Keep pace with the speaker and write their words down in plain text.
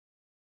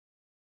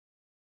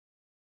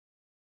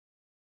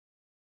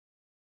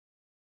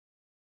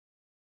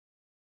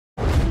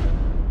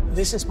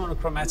This is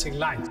monochromatic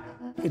light.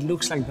 It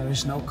looks like there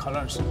is no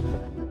colors.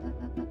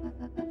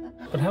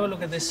 But have a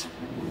look at this.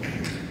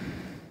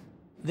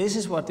 This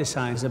is what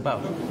design is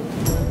about.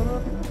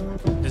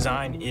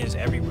 Design is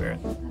everywhere.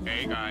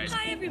 Hey, guys.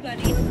 Hi,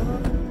 everybody.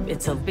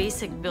 It's a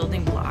basic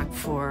building block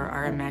for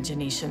our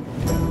imagination.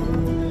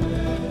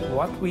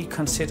 What we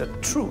consider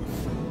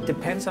truth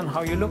depends on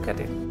how you look at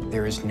it.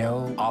 There is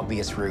no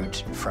obvious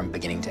route from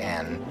beginning to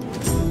end.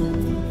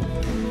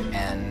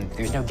 And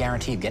there's no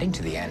guarantee of getting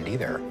to the end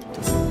either.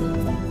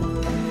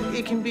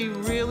 It can be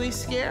really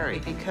scary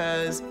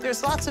because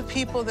there's lots of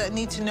people that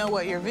need to know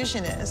what your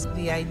vision is.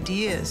 The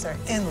ideas are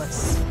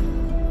endless.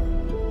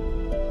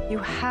 You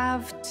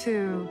have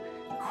to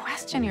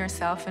question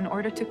yourself in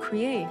order to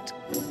create.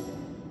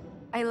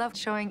 I love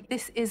showing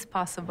this is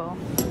possible.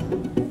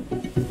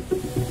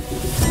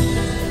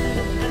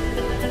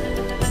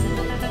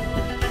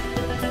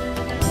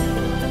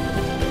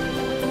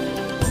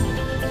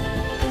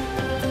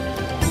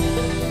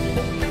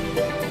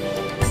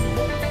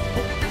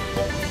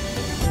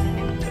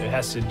 It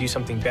has to do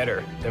something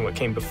better than what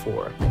came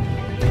before.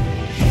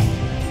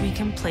 We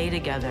can play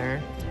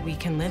together. We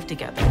can live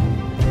together.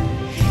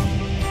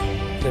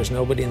 There's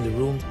nobody in the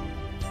room.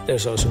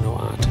 There's also no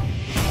art.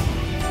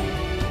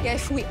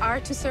 If we are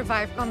to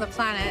survive on the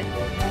planet,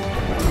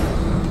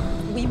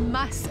 we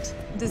must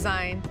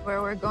design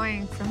where we're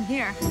going from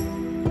here.